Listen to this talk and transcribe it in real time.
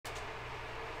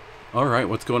Alright,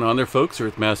 what's going on there, folks?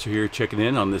 Earthmaster here, checking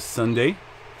in on this Sunday,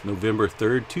 November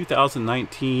 3rd,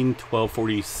 2019,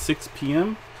 12:46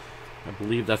 p.m. I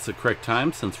believe that's the correct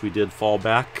time since we did fall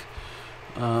back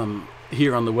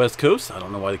here on the West Coast. I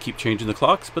don't know why they keep changing the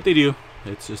clocks, but they do.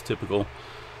 It's just typical.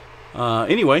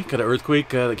 Anyway, got an earthquake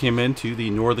that came into the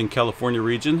Northern California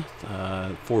region.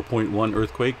 4.1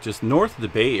 earthquake just north of the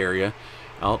Bay Area,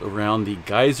 out around the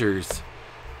Geysers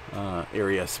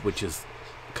areas, which is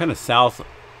kind of south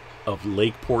of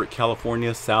Lakeport,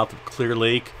 California, south of Clear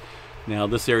Lake. Now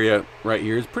this area right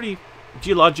here is pretty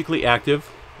geologically active.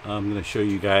 I'm going to show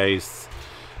you guys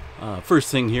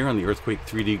first thing here on the earthquake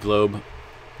 3D globe,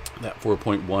 that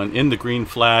 4.1 in the green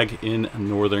flag in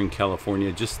Northern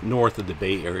California, just north of the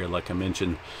Bay Area. Like I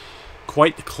mentioned,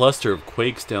 quite the cluster of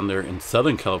quakes down there in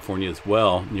Southern California as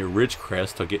well, near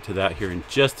Ridgecrest. I'll get to that here in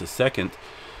just a second.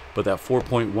 But that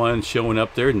 4.1 showing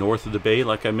up there north of the Bay,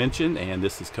 like I mentioned, and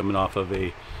this is coming off of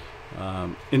an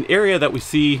area that we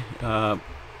see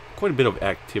quite a bit of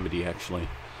activity, actually.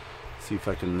 See if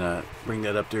I can bring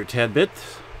that up there a tad bit.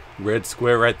 Red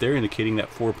square right there indicating that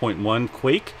 4.1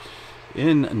 quake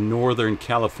in Northern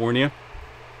California.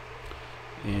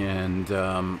 And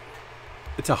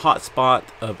it's a hot spot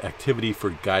of activity for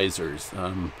geysers.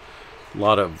 A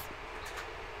lot of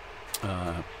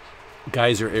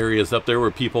geyser areas up there where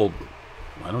people,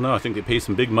 I don't know, I think they pay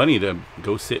some big money to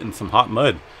go sit in some hot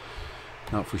mud.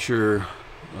 Not for sure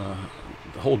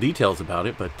the whole details about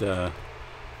it, but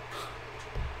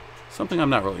something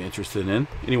I'm not really interested in.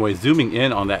 Anyway, zooming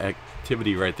in on that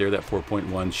activity right there, that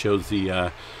 4.1 shows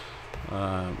the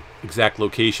exact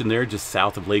location there, just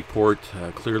south of Lakeport,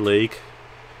 Clear Lake.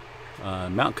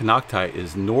 Mount Konocti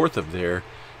is north of there,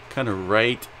 kind of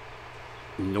right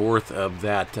north of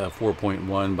that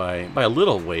 4.1 by a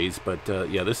little ways, but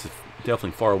yeah, this is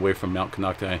definitely far away from Mount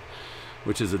Konocti,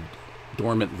 which is a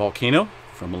dormant volcano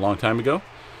from a long time ago.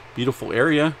 Beautiful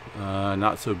area,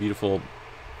 not so beautiful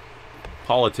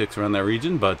politics around that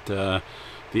region, but the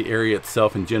area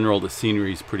itself in general, the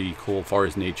scenery is pretty cool as far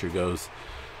as nature goes.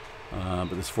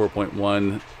 But this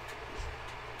 4.1,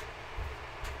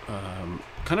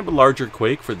 kind of a larger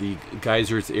quake for the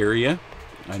geysers area.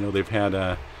 I know they've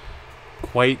had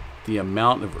quite the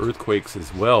amount of earthquakes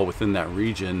as well within that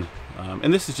region,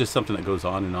 and this is just something that goes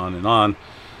on and on and on.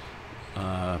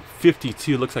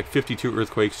 52, looks like 52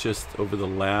 earthquakes just over the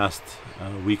last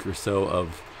week or so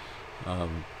of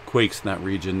quakes in that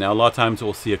region. Now a lot of times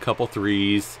we'll see a couple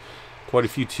threes, quite a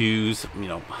few twos, you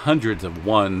know, hundreds of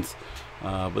ones,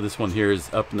 but this one here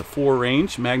is up in the 4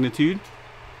 range magnitude.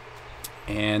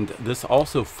 And this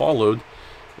also followed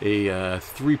a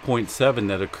 3.7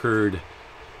 that occurred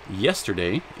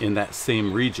yesterday in that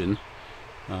same region.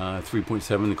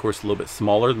 3.7, of course, a little bit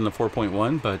smaller than the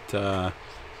 4.1, but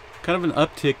kind of an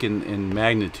uptick in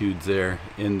magnitudes there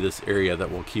in this area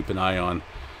that we'll keep an eye on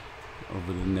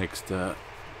over the next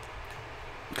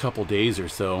couple days or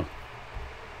so.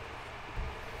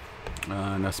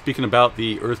 Now, speaking about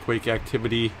the earthquake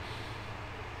activity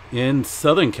in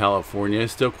Southern California,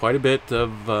 still quite a bit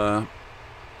of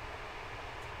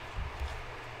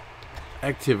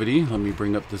activity. Let me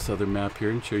bring up this other map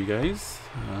here and show you guys.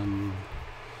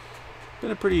 Been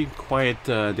a pretty quiet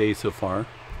day so far.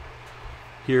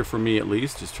 Here for me at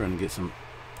least, just trying to get some,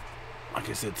 like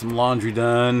I said, some laundry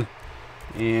done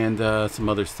and some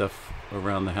other stuff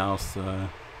around the house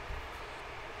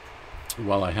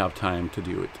while I have time to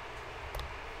do it.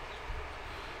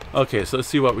 Okay, so let's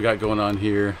see what we got going on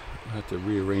here. I have to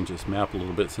rearrange this map a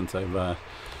little bit since I've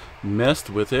messed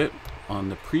with it on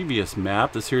the previous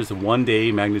map. This here is a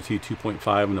 1-day magnitude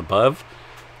 2.5 and above.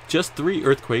 Just 3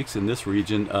 earthquakes in this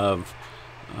region of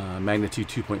magnitude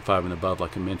 2.5 and above,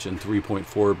 like I mentioned,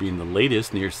 3.4 being the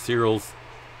latest near Cyril's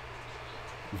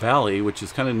Valley, which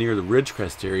is kind of near the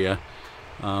Ridgecrest area.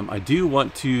 I do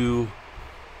want to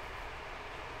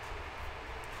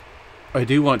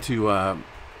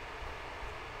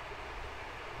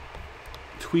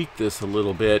tweak this a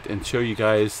little bit and show you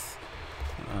guys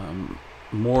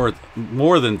more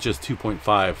than just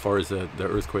 2.5 as far as the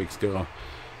earthquakes go.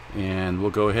 And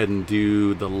we'll go ahead and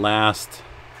do the last.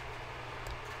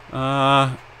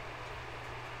 Man,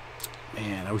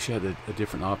 I wish I had a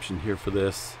different option here for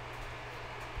this.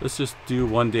 Let's just do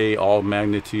 1 day all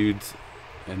magnitudes,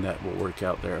 and that will work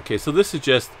out there. Okay, so this is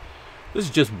just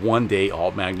 1 day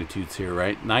all magnitudes here,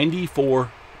 right? 94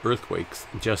 earthquakes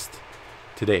just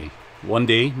today. 1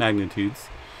 day magnitudes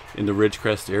in the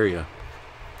Ridgecrest area.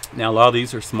 Now a lot of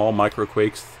these are small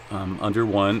microquakes, under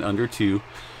 1, under 2,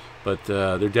 but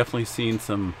they're definitely seeing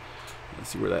some. Let's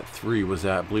see where that 3 was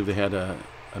at. I believe they had a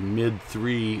mid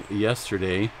 3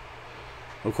 yesterday.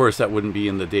 Of course, that wouldn't be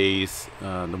in the days,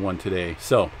 the one today.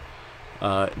 So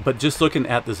But just looking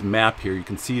at this map here, you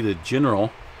can see the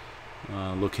general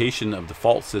location of the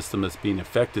fault system that's being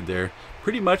affected there.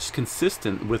 Pretty much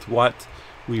consistent with what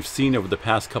we've seen over the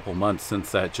past couple months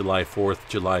since that July 4th,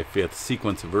 July 5th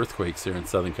sequence of earthquakes there in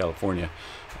Southern California.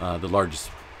 The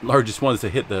largest ones that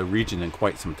hit the region in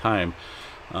quite some time.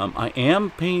 I am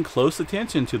paying close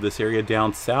attention to this area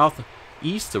down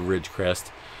southeast of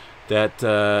Ridgecrest that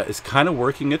is kind of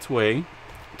working its way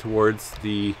towards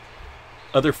the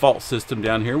other fault system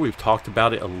down here. We've talked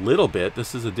about it a little bit.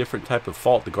 This is a different type of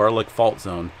fault, the Garlock fault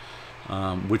zone,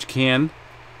 which can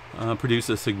produce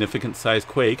a significant size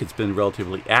quake. It's been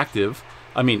relatively inactive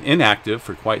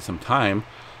for quite some time.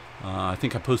 I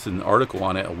think I posted an article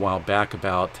on it a while back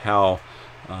about how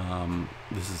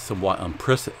this is somewhat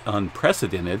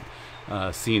unprecedented,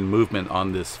 seeing movement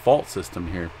on this fault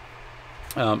system here.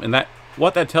 And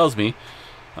what that tells me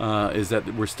is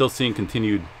that we're still seeing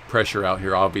continued pressure out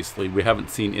here. Obviously, we haven't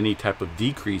seen any type of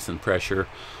decrease in pressure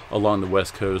along the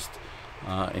west coast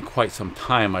in quite some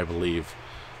time, I believe.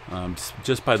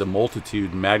 Just by the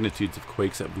magnitudes of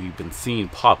quakes that we've been seeing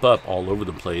pop up all over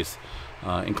the place,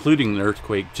 including an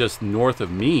earthquake just north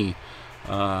of me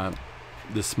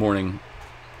this morning,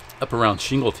 up around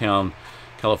Shingletown,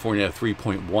 California,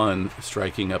 3.1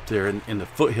 striking up there in the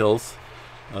foothills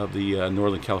of the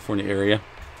Northern California area.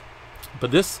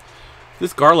 But this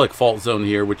Garlock fault zone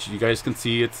here, which you guys can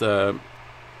see, it's kind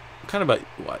of a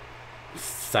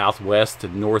southwest to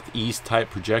northeast type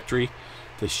trajectory,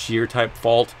 the shear type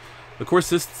fault. Of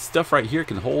course, this stuff right here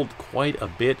can hold quite a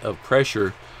bit of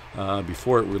pressure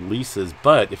before it releases.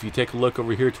 But if you take a look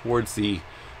over here towards the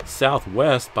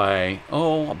southwest by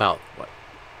about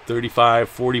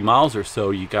 35-40 miles or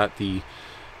so, you got the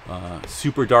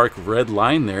super dark red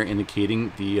line there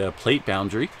indicating the plate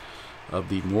boundary of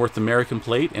the North American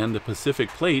plate and the Pacific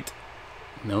plate,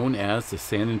 known as the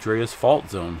San Andreas fault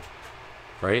zone.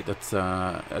 Right,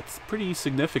 that's pretty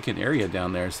significant area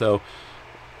down there. So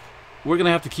we're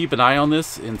gonna have to keep an eye on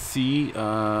this and see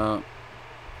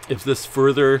if this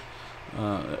further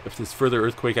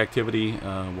earthquake activity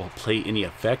will play any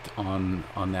effect on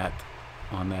that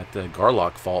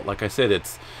Garlock fault. Like I said,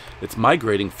 it's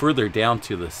migrating further down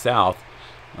to the south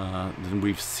than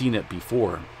we've seen it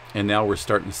before, and now we're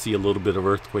starting to see a little bit of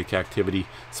earthquake activity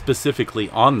specifically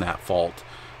on that fault.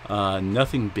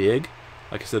 Nothing big.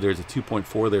 Like I said, there's a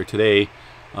 2.4 there today,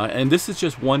 and this is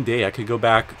just one day. I could go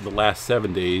back the last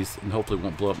 7 days and hopefully it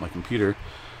won't blow up my computer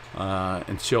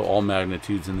and show all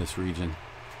magnitudes in this region.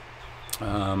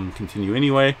 Continue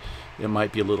anyway. It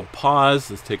might be a little pause.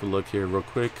 Let's take a look here real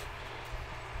quick.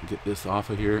 Get this off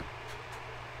of here.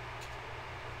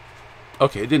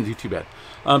 Okay, it didn't do too bad.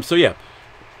 So yeah,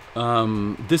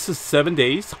 this is 7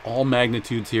 days, all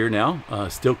magnitudes here now.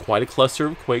 Still quite a cluster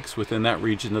of quakes within that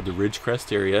region of the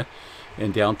Ridgecrest area,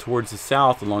 and down towards the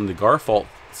south along the Garfault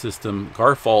system,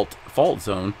 Garfault fault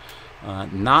zone.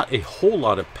 Not a whole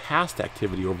lot of past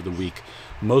activity over the week.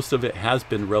 Most of it has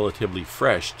been relatively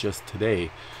fresh just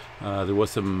today. There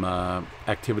was some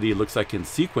activity, it looks like, in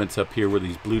sequence up here where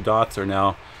these blue dots are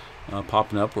now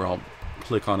popping up, where I'll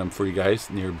click on them for you guys,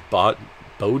 near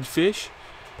Bodfish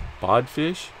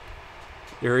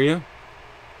area.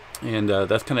 And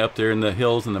that's kind of up there in the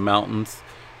hills and the mountains,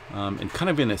 and kind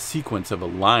of in a sequence of a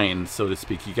line, so to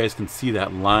speak. You guys can see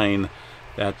that line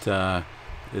that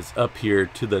is up here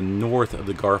to the north of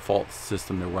the Garfault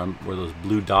system there, where those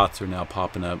blue dots are now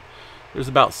popping up. There's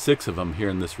about 6 of them here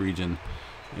in this region,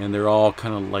 and they're all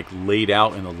kind of like laid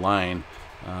out in a line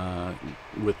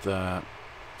with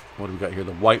what do we got here?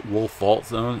 The White Wolf fault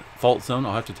zone.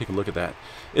 I'll have to take a look at that.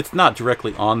 It's not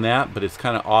directly on that, but it's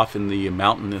kind of off in the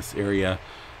mountainous area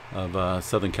of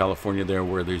Southern California there,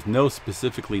 where there's no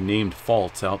specifically named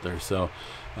faults out there. So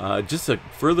just a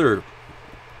further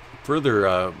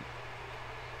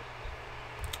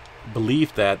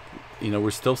belief that,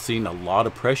 we're still seeing a lot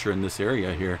of pressure in this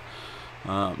area here.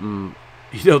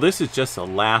 This is just the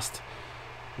last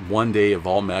one day of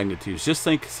all magnitudes. Just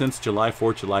think, since July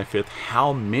 4th, July 5th,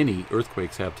 how many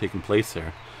earthquakes have taken place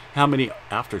there. How many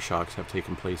aftershocks have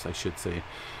taken place, I should say,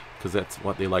 because that's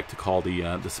what they like to call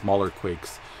the smaller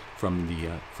quakes from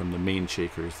the main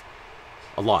shakers.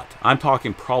 A lot. I'm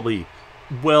talking probably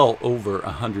well over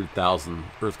 100,000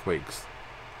 earthquakes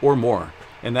or more,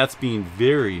 and that's being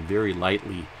very, very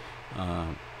lightly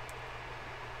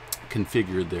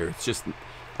configured there. It's just,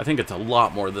 I think it's a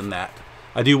lot more than that.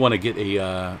 I do want to get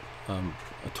a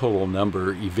total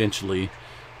number eventually,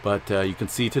 but you can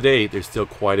see today there's still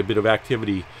quite a bit of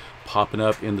activity popping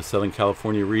up in the Southern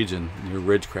California region near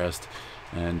Ridgecrest,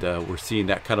 and we're seeing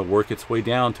that kind of work its way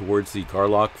down towards the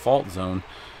Garlock fault zone,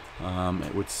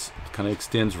 which kind of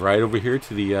extends right over here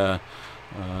to the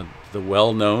The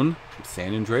well-known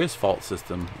San Andreas Fault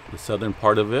System, the southern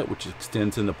part of it, which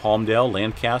extends into Palmdale,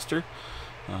 Lancaster.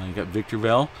 You got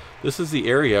Victorville. This is the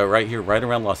area right here, right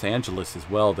around Los Angeles as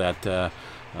well, that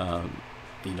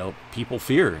you know, people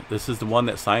fear. This is the one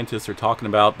that scientists are talking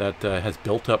about that has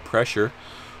built up pressure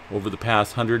over the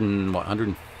past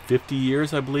 150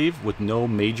 years, I believe, with no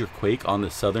major quake on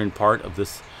the southern part of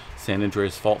this San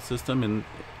Andreas Fault System in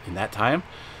that time.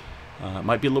 It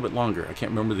might be a little bit longer. I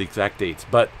can't remember the exact dates,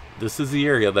 but this is the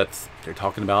area that's they're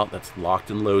talking about that's locked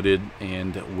and loaded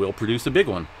and will produce a big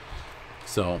one.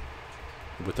 So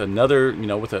with another, you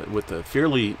know, with a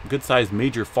fairly good-sized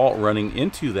major fault running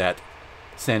into that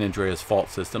San Andreas Fault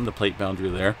System, the plate boundary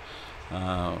there,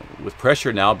 with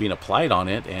pressure now being applied on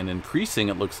it and increasing,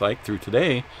 it looks like, through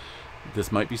today,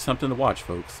 this might be something to watch,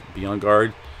 folks. Be on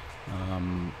guard.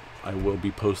 I will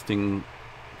be posting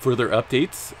further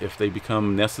updates if they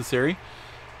become necessary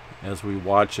as we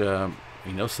watch, you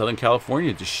know, Southern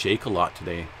California just shake a lot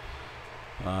today.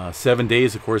 7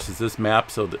 days, of course, is this map,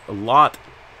 so a lot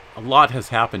has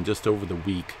happened just over the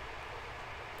week.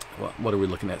 What are we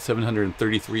looking at?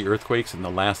 733 earthquakes in the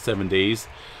last 7 days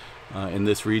in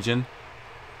this region.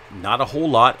 Not a whole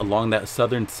lot along that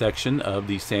southern section of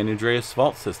the San Andreas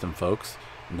Fault System, folks.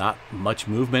 Not much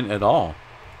movement at all.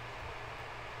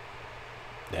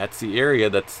 That's the area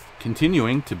that's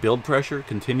continuing to build pressure,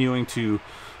 continuing to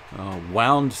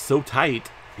wound so tight,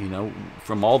 you know,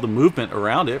 from all the movement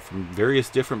around it, from various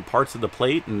different parts of the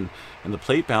plate and the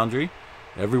plate boundary.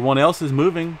 Everyone else is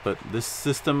moving, but this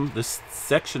system, this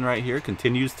section right here,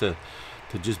 continues to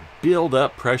just build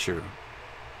up pressure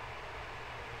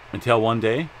until one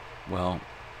day, well,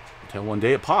 until one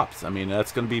day it pops. I mean,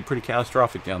 that's going to be pretty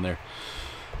catastrophic down there.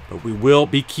 But we will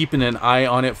be keeping an eye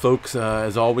on it, folks.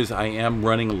 As always, I am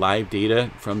running live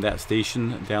data from that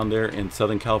station down there in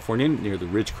Southern California near the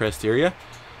Ridgecrest area.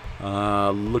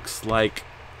 Looks like,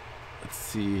 let's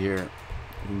see here.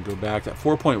 We can go back. That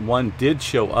 4.1 did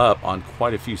show up on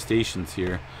quite a few stations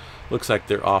here. Looks like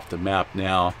they're off the map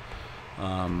now.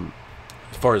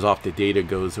 As far as off the data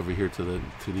goes, over here to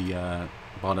the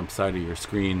bottom side of your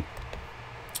screen.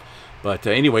 But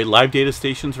anyway, live data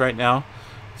stations right now.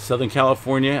 Southern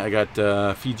California, I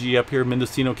got Fiji up here,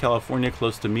 Mendocino, California,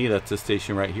 close to me. That's this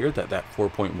station right here that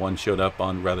 4.1 showed up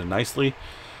on rather nicely.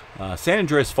 San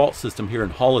Andreas Fault System here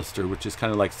in Hollister, which is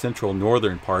kind of like central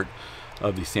northern part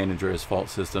of the San Andreas Fault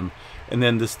System. And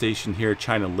then this station here,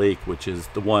 China Lake, which is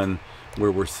the one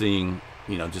where we're seeing,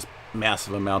 you know, just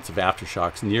massive amounts of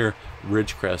aftershocks near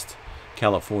Ridgecrest,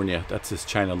 California. That's this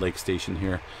China Lake station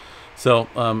here. So,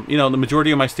 you know, the majority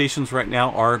of my stations right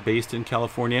now are based in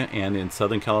California and in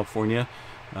Southern California,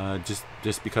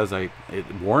 just because it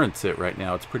warrants it right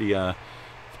now. It's pretty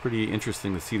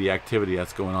interesting to see the activity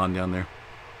that's going on down there.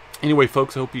 Anyway,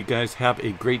 folks, I hope you guys have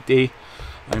a great day.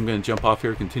 I'm going to jump off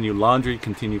here, continue laundry,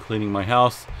 continue cleaning my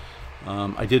house.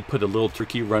 I did put a little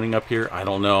turkey running up here. I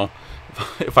don't know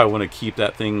if I want to keep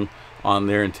that thing on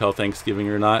there until Thanksgiving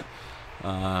or not.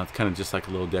 It's kind of just like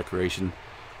a little decoration.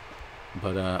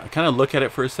 But I kind of look at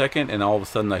it for a second, and all of a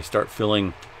sudden I start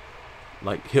feeling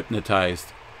like hypnotized,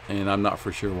 and I'm not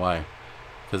for sure why.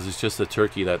 Because it's just a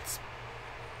turkey that's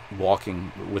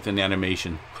walking with an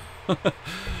animation.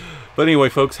 But anyway,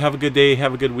 folks, have a good day,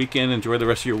 have a good weekend, enjoy the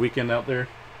rest of your weekend out there,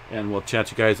 and we'll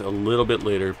chat you guys a little bit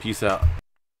later. Peace out.